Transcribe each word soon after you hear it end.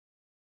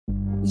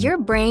Your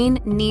brain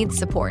needs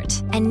support,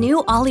 and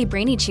new Ollie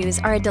Brainy Chews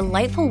are a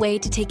delightful way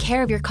to take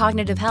care of your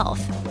cognitive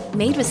health.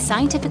 Made with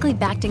scientifically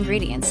backed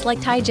ingredients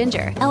like Thai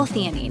ginger,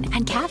 L-theanine,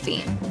 and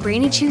caffeine,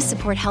 Brainy Chews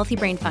support healthy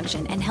brain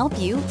function and help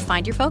you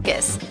find your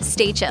focus,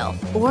 stay chill,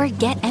 or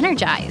get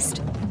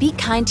energized. Be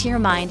kind to your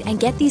mind and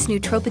get these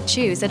nootropic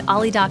chews at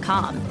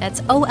ollie.com.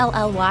 That's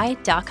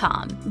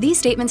OLLY.com. These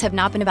statements have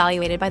not been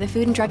evaluated by the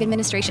Food and Drug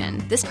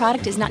Administration. This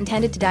product is not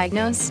intended to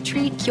diagnose,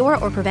 treat, cure,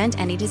 or prevent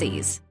any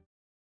disease.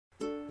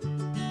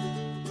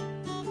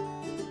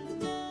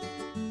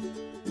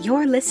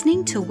 You're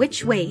listening to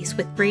Which Ways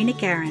with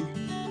Branick Aaron.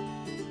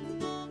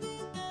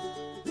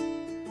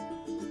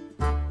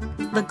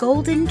 The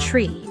Golden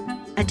Tree,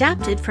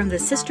 adapted from the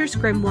Sisters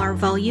Grimoire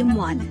Volume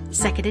 1,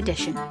 2nd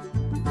edition.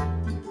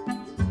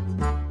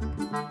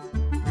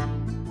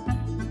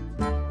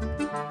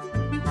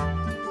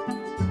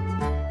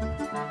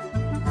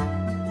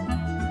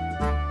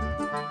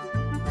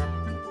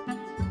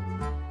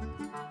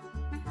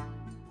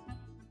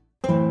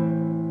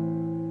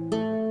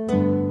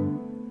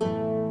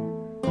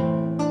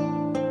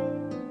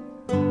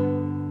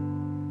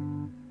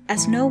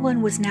 As no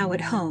one was now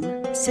at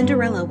home,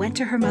 Cinderella went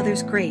to her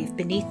mother's grave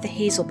beneath the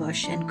hazel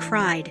bush and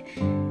cried,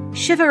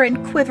 "Shiver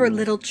and quiver,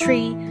 little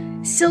tree,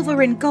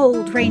 silver and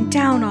gold rain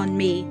down on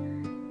me."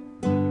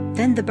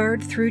 Then the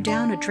bird threw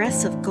down a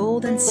dress of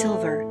gold and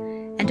silver,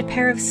 and a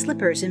pair of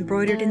slippers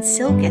embroidered in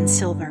silk and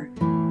silver,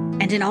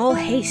 and in all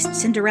haste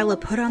Cinderella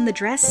put on the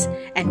dress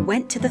and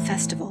went to the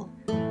festival.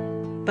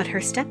 But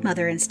her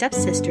stepmother and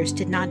stepsisters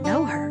did not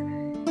know her,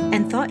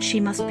 and thought she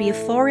must be a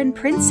foreign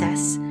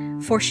princess,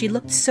 for she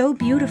looked so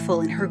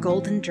beautiful in her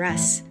golden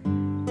dress.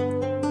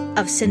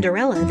 Of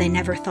Cinderella they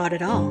never thought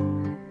at all,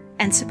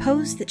 and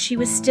supposed that she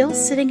was still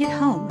sitting at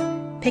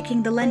home,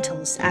 picking the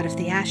lentils out of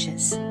the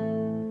ashes.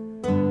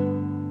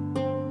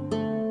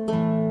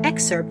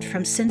 Excerpt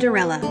from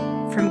Cinderella,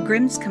 from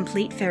Grimm's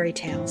Complete Fairy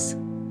Tales.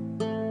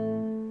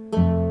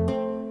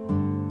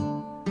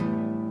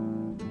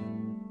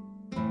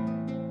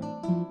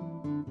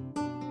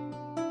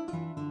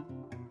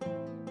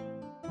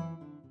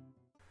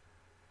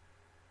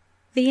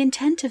 The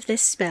intent of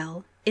this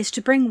spell is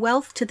to bring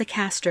wealth to the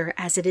caster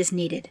as it is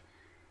needed.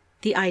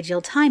 The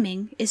ideal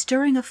timing is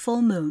during a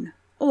full moon,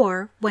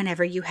 or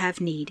whenever you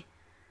have need.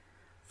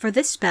 For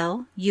this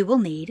spell, you will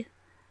need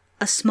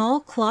a small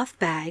cloth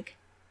bag,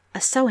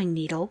 a sewing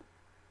needle,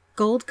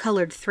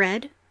 gold-colored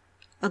thread,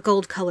 a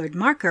gold-colored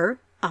marker,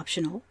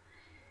 optional,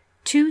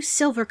 2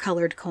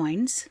 silver-colored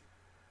coins,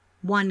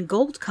 1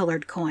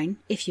 gold-colored coin,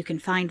 if you can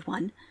find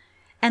one,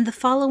 and the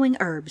following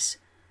herbs: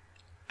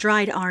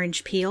 dried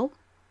orange peel,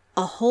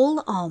 a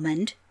whole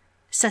almond,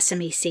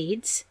 sesame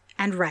seeds,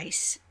 and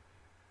rice.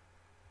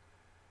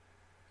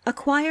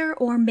 Acquire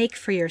or make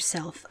for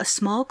yourself a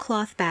small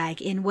cloth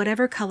bag in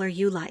whatever color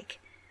you like.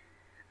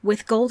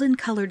 With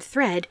golden-colored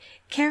thread,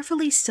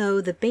 carefully sew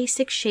the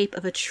basic shape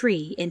of a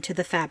tree into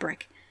the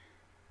fabric.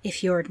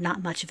 If you're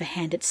not much of a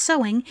hand at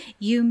sewing,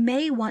 you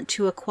may want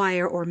to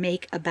acquire or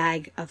make a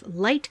bag of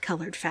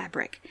light-colored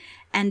fabric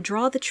and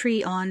draw the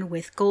tree on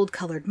with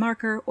gold-colored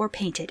marker or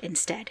paint it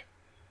instead.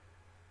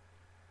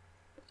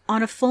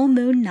 On a full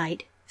moon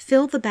night,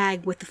 fill the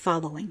bag with the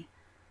following: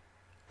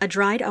 a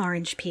dried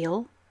orange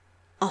peel,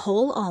 a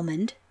whole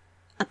almond,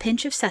 a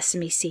pinch of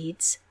sesame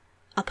seeds,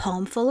 a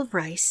palmful of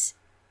rice,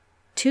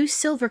 2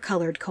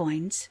 silver-colored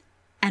coins,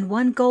 and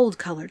 1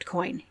 gold-colored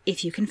coin,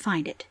 if you can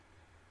find it.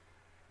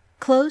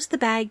 Close the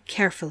bag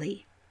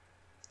carefully.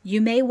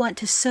 You may want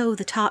to sew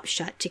the top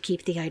shut to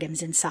keep the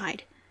items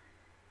inside.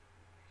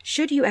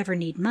 Should you ever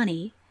need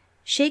money,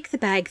 shake the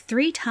bag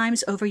 3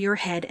 times over your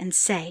head and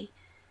say,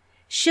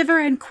 "Shiver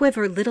and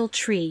quiver, little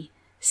tree,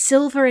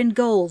 silver and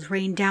gold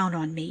rain down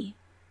on me."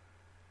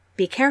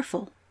 Be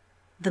careful.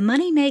 The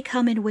money may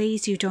come in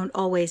ways you don't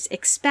always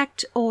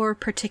expect or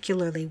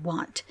particularly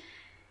want.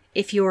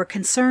 If you're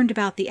concerned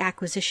about the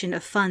acquisition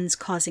of funds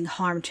causing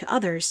harm to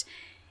others,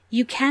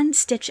 you can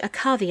stitch a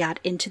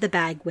caveat into the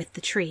bag with the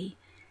tree.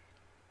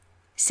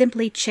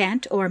 Simply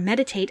chant or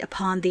meditate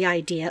upon the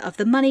idea of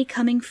the money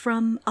coming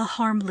from a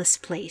harmless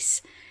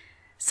place.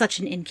 Such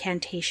an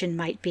incantation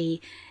might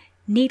be,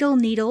 "Needle,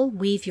 needle,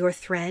 weave your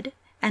thread,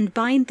 and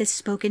bind this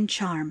spoken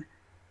charm.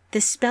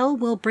 This spell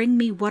will bring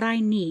me what I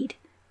need,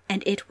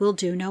 and it will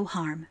do no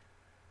harm."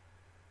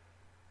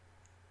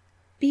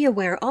 Be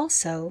aware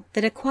also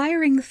that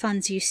acquiring the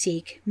funds you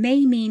seek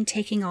may mean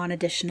taking on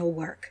additional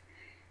work.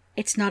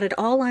 It's not at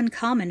all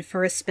uncommon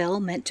for a spell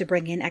meant to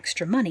bring in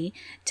extra money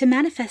to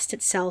manifest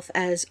itself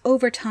as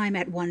overtime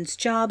at one's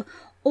job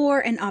or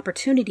an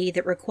opportunity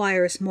that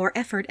requires more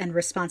effort and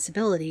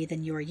responsibility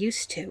than you're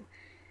used to.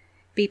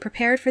 Be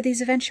prepared for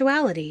these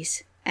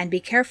eventualities, and be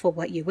careful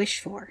what you wish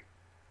for.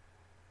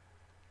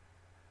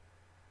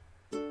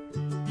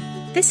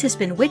 This has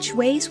been Which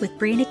Ways with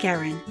Branick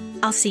Aaron.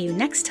 I'll see you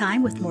next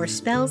time with more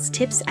spells,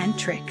 tips, and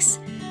tricks.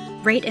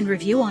 Rate and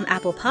review on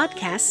Apple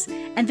Podcasts,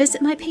 and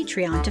visit my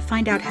Patreon to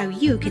find out how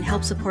you can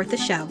help support the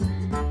show.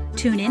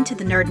 Tune in to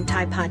the Nerd and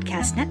Tie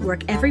Podcast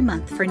Network every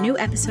month for new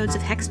episodes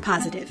of Hex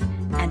Positive.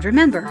 And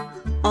remember,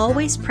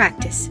 always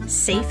practice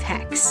safe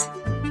hex.